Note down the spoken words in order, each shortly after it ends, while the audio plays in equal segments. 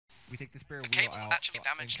We take the spare wheel cable out. actually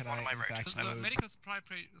damaged one of my roads. The medical supply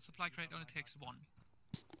crate only takes one.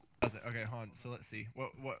 Does it? Okay, hold on. So let's see.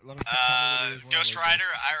 What? Let me tell me what it is. Ghost Rider,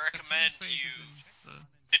 I recommend you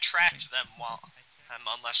detract them while,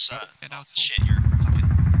 unless shit, you're fucking.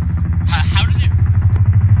 How did it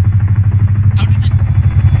damage?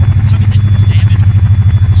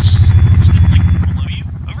 Wasn't it like below you?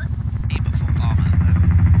 Over? Before ArmA.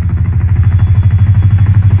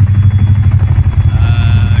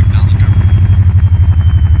 Acknowledge over.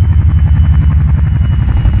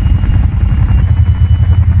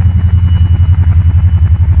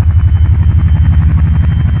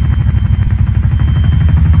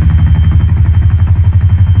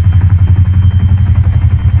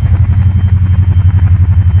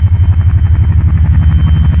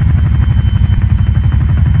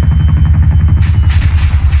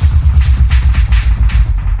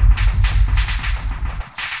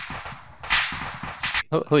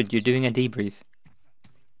 Hood, you're doing a debrief.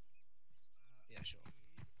 Yeah, sure.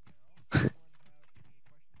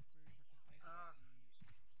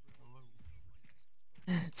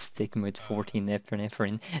 Sticking with 14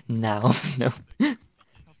 epinephrine. Now, no. Found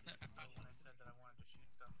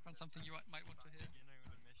something you might want to hear.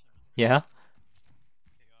 Yeah?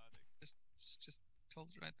 Just told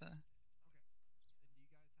it right there.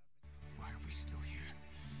 Why are we still here?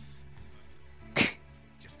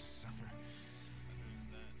 Just to suffer.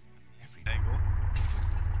 Every Angle.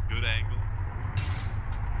 Good angle.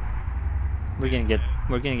 We're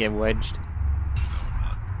gonna get wedged. No, we're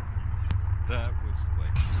not. That was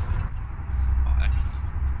like... Oh, excellent.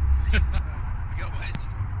 We got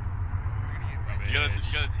wedged. We're gonna get wedged. You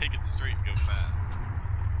gotta take it straight and go fast.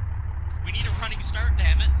 We need a running start,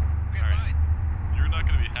 damn it. Okay, Alright. fine. You're not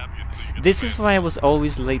gonna be happy until you get This the is van. why I was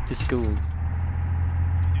always late to school.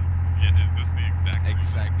 Yeah, is this the exact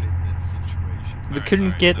exactly that situation. We Alright, couldn't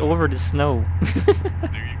alright, get so- over the snow. There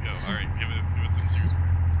you go. Alright, give it some juice,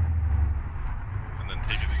 man. And then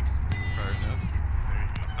take it far enough. There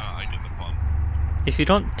you go. Ah, I get the pump. If you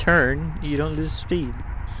don't turn, you don't lose speed.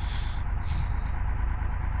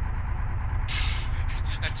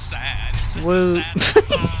 That's sad. That's Whoa. a sad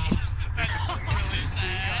That's really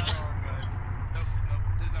sad. Nope,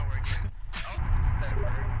 this is not working. Oh, that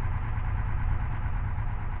worked.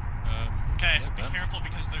 Okay, yeah, be man. careful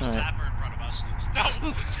because there's Alright. Zapper in front of us. No!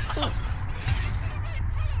 No!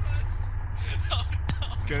 Oh, no.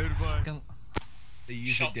 Goodbye. They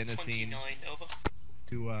use Shot adenosine 29, over.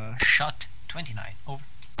 to Shot 29, over.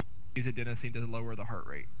 use adenosine to lower the heart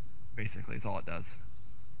rate. Basically, it's all it does.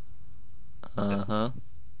 Uh-huh.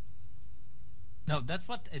 No, that's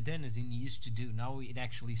what adenosine used to do. Now it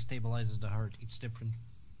actually stabilizes the heart. It's different.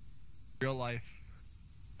 Real life,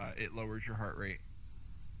 it lowers your heart rate.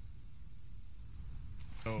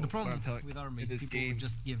 So The problem what I'm telling with ArmA in is this people game, would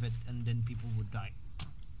just give it and then people would die.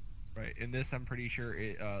 right? In this, I'm pretty sure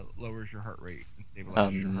it lowers your heart rate and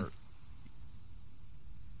stabilizes your heart.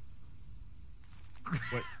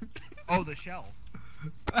 What? Oh, the shell.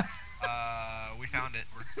 We found it.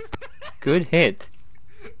 Good hit.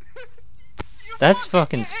 That's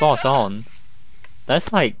fucking spot on.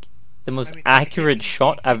 That's like the most accurate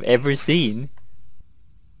shot I've ever seen.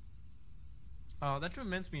 That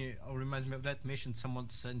reminds me of that mission someone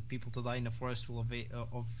sent people to die in a forest full of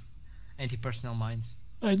anti-personnel mines.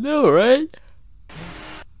 I know, right?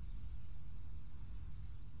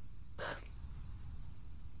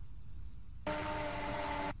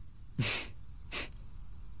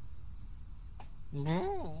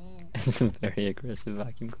 It's a very aggressive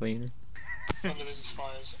vacuum cleaner. Under this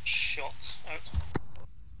fires shots out.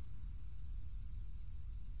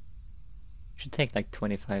 Should take like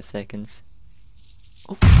 25 seconds.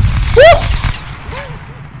 Oh.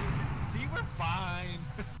 See, we're fine.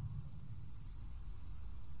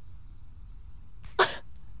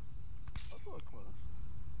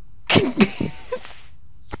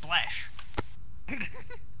 Splash.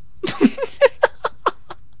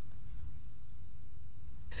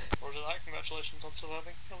 Roger that, congratulations on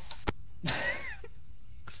surviving. Shot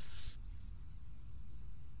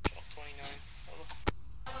 29. Over.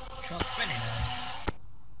 Shot 29.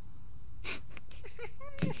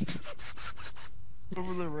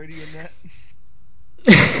 Over the radio net.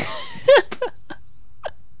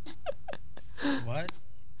 What?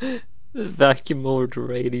 The vacuum over the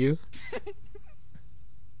radio.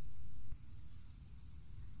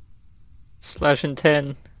 Splash in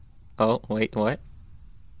 10. Oh, wait, what?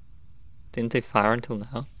 Didn't they fire until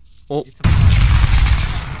now? Oh, What the fuck?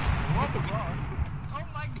 Oh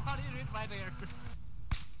my god, it hit right there.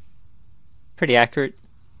 pretty accurate.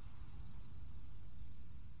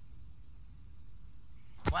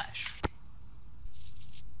 Splash.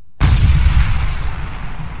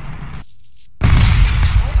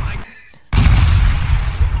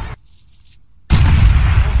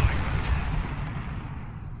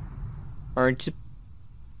 aren't you?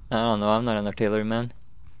 I don't know, I'm not an artillery man.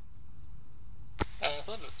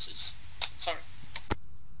 Sorry.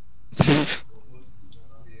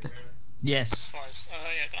 Yes. Surprise.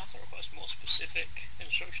 Yeah, can I have to request more specific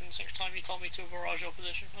instructions next time you tell me to barrage your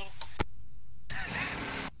position?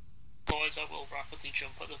 Otherwise I will rapidly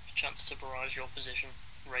jump at the chance to barrage your position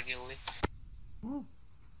regularly. Follow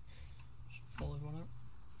one up.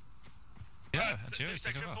 Yeah, that's you.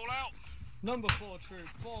 Section, fall out. Number 4 troop,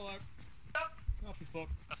 fall out. Happy fuck.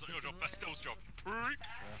 That's not your job. That's Still's job. I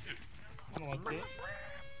don't like it.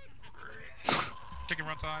 Chicken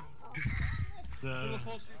run time. Number 4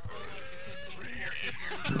 troop, fall out.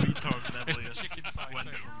 The retard level just went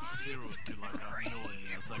from 0 to like a million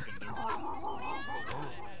in a second.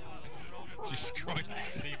 Jesus Christ,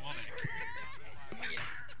 demonic.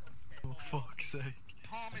 For fuck's sake.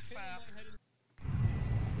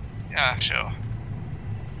 Yeah, sure.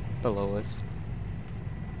 Below us.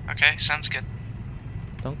 Okay, sounds good.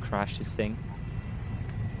 Don't crash this thing.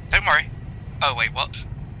 Don't worry. Oh wait, what?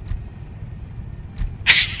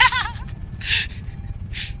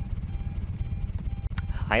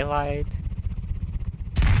 Highlight.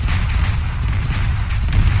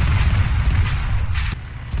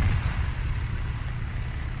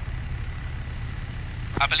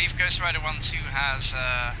 I believe Ghost Rider 1-2 has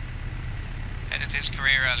ended his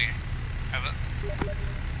career earlier. Over.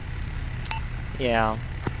 Yeah.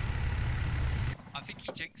 I think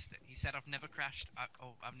he jinxed it. He said, I've never crashed.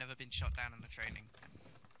 I've never been shot down in a training.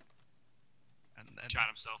 And then... Shot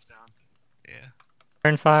himself down. Yeah.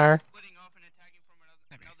 Turn fire. Splitting off and attacking from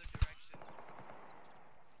Maybe. another direction.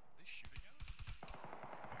 They shooting at us?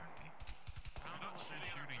 Apparently. I don't know what they're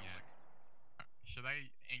shooting at. Should I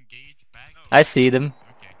engage back? I see them.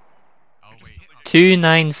 Okay. I'll wait.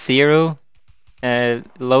 290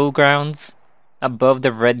 low grounds above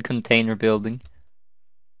the red container building.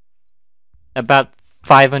 About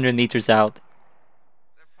 500 meters out.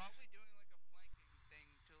 They're probably doing like a flanking thing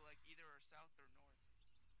to like either our south or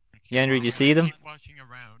north. Yandri, do you see them? Keep watching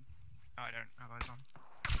around. Oh, I don't have eyes on.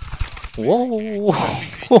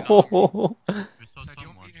 Whoa! We saw So do you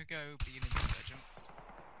want someone. me to go be an insurgent?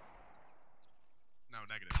 No,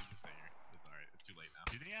 negative. You just stay here. It's alright. It's too late now.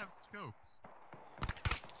 Do they have scopes?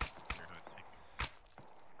 Here, Hood, take these.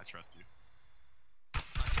 I trust you.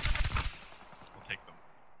 We'll take them.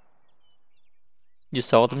 You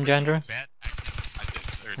saw them, Jandra? Bet I did.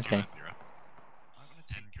 They're Okay. 2-0.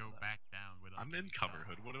 And go back down with. I'm in cover,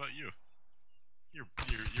 Hood. What about you? You're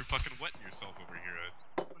fucking wetting yourself over here,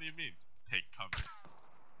 Hood. What do you mean? Take cover.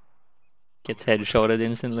 Gets headshotted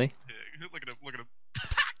instantly. Yeah, look at him. Look at him.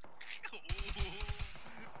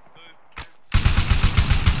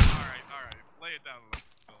 Alright. Lay it down a little.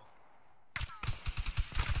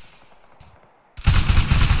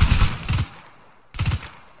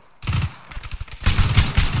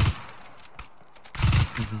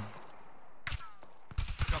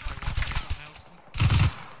 Got my one face on Elston.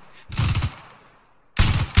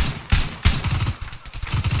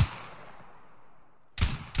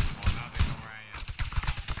 Well, now they know where I am.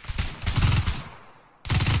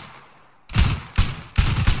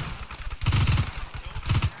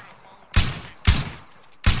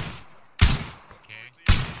 Okay. 1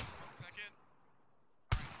 second.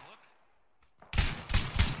 Alright, look.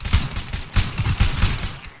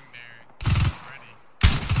 Shooting there. Ready.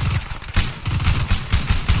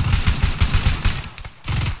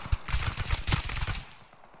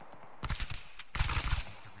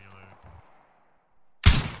 Reload.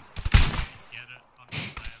 Get it on the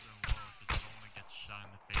side of the wall because you don't want to get shot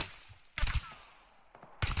in the face.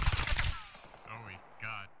 Oh my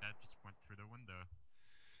god, that just went through the window.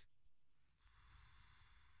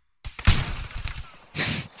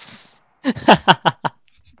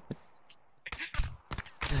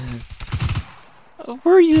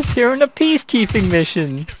 We're just here on a peacekeeping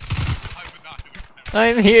mission. I would not inoculate.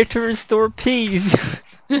 I'm here to restore peace.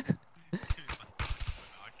 Inoculate. I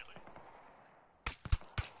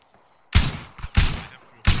have to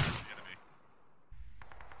go fire the enemy.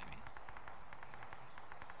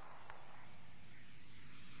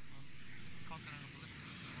 Continental ballistic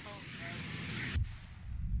missile.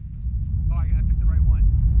 Oh, I picked the right one.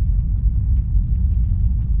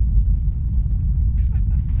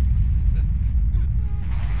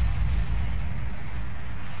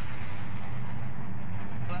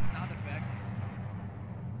 Well, that sound effect.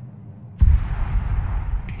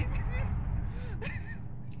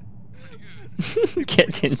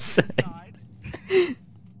 Get inside.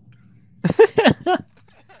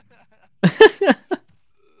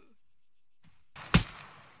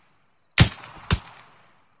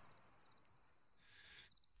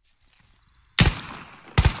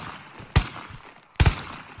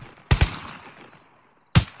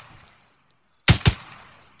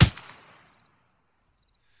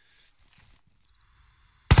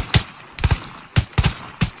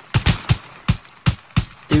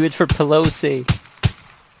 Do it for Pelosi.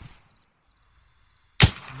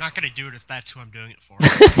 I'm not gonna do it if that's who I'm doing it for.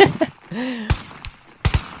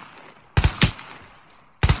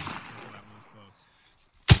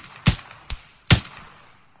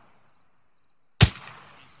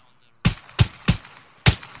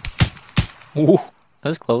 Ooh, that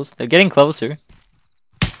was close. They're getting closer.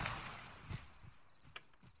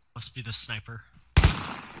 Must be the sniper.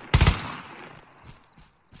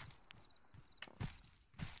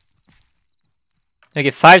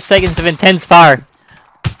 Okay, 5 seconds of intense fire.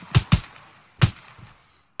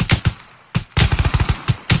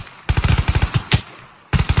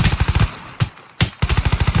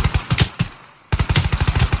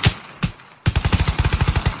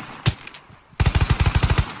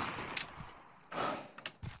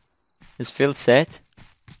 Is Phil set?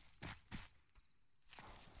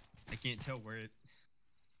 I can't tell where it.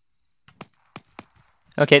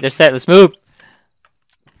 Okay, they're set. Let's move.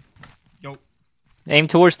 Yo. Aim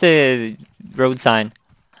towards the road sign.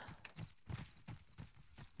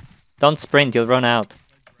 Don't sprint, you'll run out.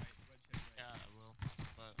 Yeah, I will.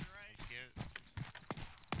 But I'm scared.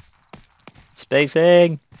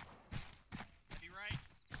 Spacing. Be right.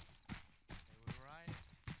 They were right.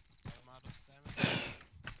 I'm out of stamina.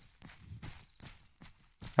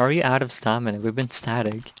 How are you out of stamina? We've been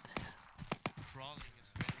static. Crawling is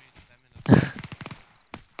very stamina.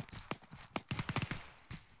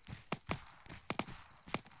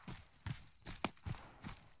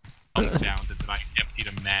 Unsounded that I emptied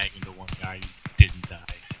a mag into one guy who didn't die.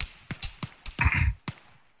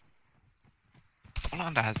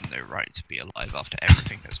 Hollander has no right to be alive after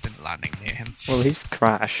everything that's been landing near him. Well, he's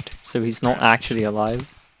crashed, so he's not actually alive.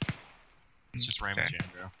 It's just Ram and Okay.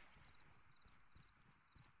 Jandro.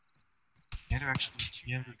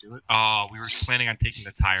 You ever do it? Oh, we were planning on taking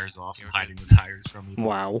the tires off and hiding the tires from you.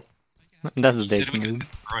 Wow. That's a You said dick we could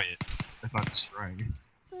move. destroy it. That's not destroying.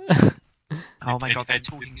 Oh my god, they're It's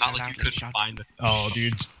talking not so like you loudly. couldn't find the. Oh,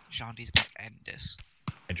 dude. Shandy's about to end this.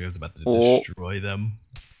 Andrew's about to Oh. destroy them.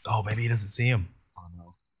 Oh, maybe he doesn't see him. Oh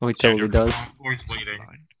no. Oh, he totally Jandro, does. come on, Always waiting.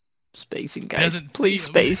 Spacing, guys. doesn't Please, see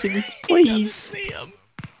him. spacing. Please. See him.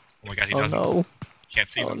 Oh my god, he Oh doesn't. no. Can't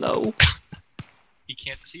see Oh them. no. He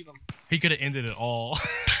can't see them. He could have ended it all.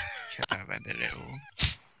 Could have ended it all.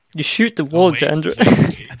 You shoot the wall, wait, Jandra.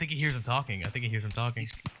 I think he hears him talking.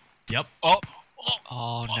 He's- Yep. Oh!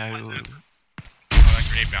 Oh What no. was it? Oh, that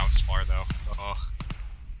grenade bounced far though. Oh.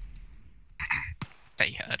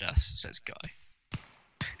 They heard us, says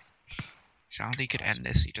Guy. Shandy could end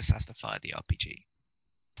this, he just has to fire the RPG.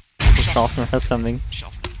 Schaffner has something.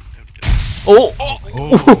 Shuffle him, don't do it. Oh!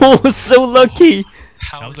 Oh. Oh, so lucky!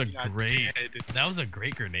 How That was is a he not great. dead? That was a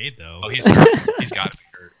great grenade, though. Oh, he's hurt. He's gotta be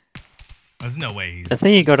hurt. There's no way he's. I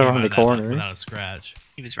think he got came around out the of that corner. without a scratch.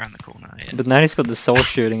 He was round the corner, yeah. But now he's got the soul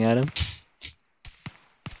shooting at him.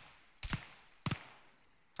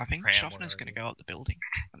 I think Cram Schaffner's whatever. gonna go up the building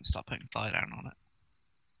and start putting fire down on it.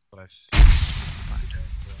 But I've.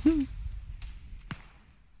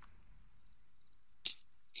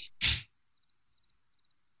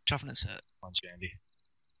 Schaffner's hurt. Come on, Shandy.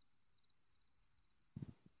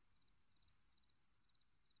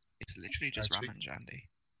 It's literally just That's Ram and Jandy.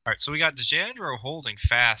 Alright, so we got Jandro holding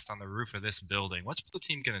fast on the roof of this building. What's Blue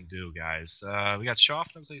Team gonna do, guys? We got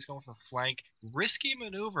Schaffner, looks like he's going for the flank. Risky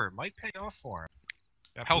maneuver, might pay off for him.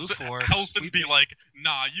 Got Blue Four, Helston be sweeping- like,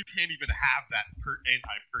 nah, you can't even have that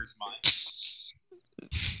anti-purse mine.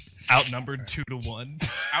 Outnumbered 2-1.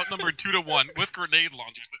 Outnumbered 2-1 with grenade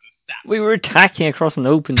launchers that just sat. We were attacking across an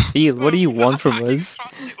open field. What do you want from us?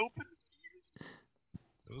 It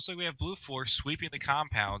looks like we have Blue Force sweeping the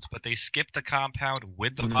compounds, but they skipped the compound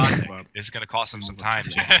with the project. This is gonna cost them some time.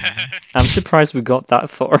 I'm surprised we got that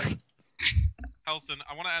far. Helston,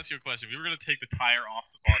 I want to ask you a question. If you were going to take the tire off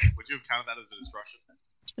the body, would you have counted that as a discretion?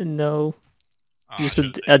 No. Oh, Just I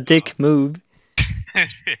should've a dick move.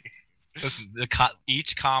 Listen,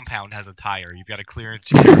 each compound has a tire. You've got to clear it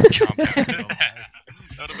to your compound.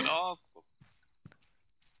 That would have been awesome.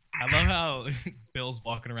 I love how Bill's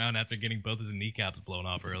walking around after getting both his kneecaps blown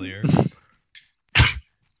off earlier.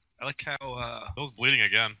 I like how Bill's bleeding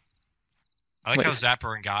again. I like Wait. how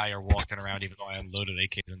Zapper and Guy are walking around, even though I unloaded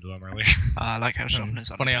AKs into them earlier. I like how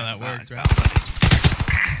Schaffner's on funny his how own that about works, his right? balcony.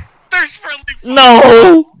 There's friendly fire!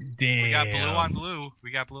 No! Damn. We got blue on blue.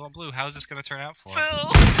 We got blue on blue. How's this gonna turn out for him?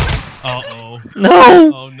 Uh-oh.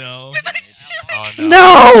 No! Oh no. Oh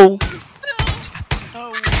no.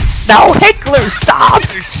 No! No, Heckler, stop!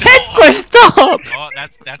 Heckler, stop! Oh,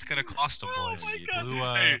 that's gonna cost them, boys. Blue,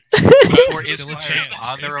 Hey. Blue is Still a firing chance.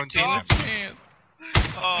 on their own team Still a members.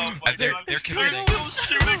 Oh my They're god. committing. Still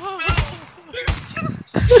shooting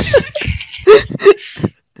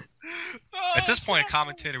At this point, a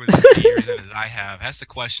commentator with as many years in as I have has to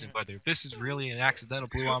question whether this is really an accidental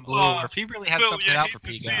blue on blue, or if he really had something out for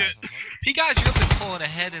P guys. P guys, you have been pulling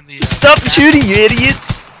ahead in the. Stop shooting, you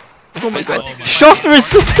idiots! Oh my god. Schaffner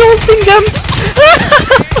is assaulting them!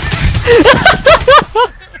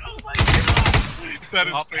 That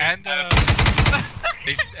is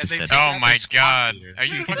and, oh my god. Are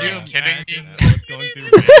you kidding me?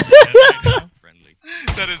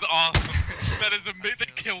 That is awesome. That is amazing. They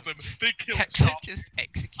killed him. They killed him. Just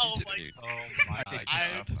executed dude. Oh my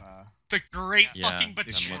god. The great fucking that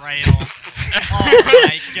must- betrayal. Oh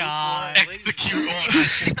my god. Execute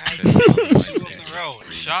all.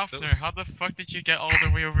 Schaffner, how the fuck did you get all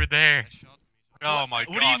the way over there? Oh my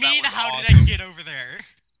god. What do you mean? That was How awesome. did I get over there?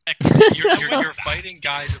 You're fighting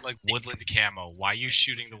guys in like woodland camo. Why are you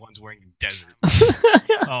shooting the ones wearing desert?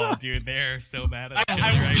 Oh, dude, they're so mad at I- me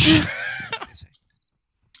I- right now.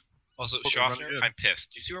 Also, Well, Schaffner, really good. I'm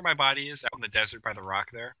pissed. Do you see where my body is out in the desert by the rock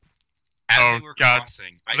there? As Oh, they were God.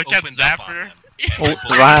 crossing, I Look at opened up on Zapper. them. Oh, My bullets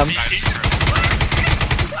ram. decided to turn.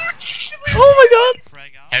 Oh my god!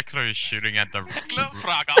 Heckler is shooting at the.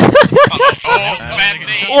 Fraga. Oh,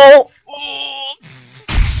 Mandy! Oh! Oh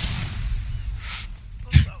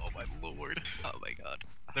my lord. Oh my god.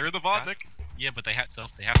 They're in the Vodnik. Yeah, but they have to.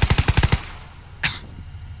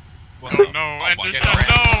 Well, Oh no, Anderson, get no!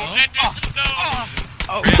 around. Anderson, no!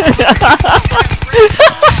 Oh.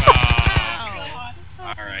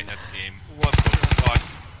 Alright, that's the game. What the fuck?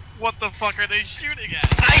 What the fuck are they shooting at?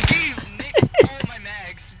 I gave Nick all my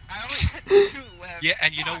mags. I only had 2 left. Yeah,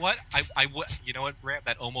 and you know what? You know what, Ram?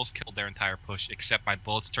 That almost killed their entire push, except my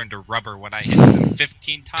bullets turned to rubber when I hit them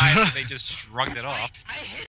 15 times and they just shrugged it off. I hit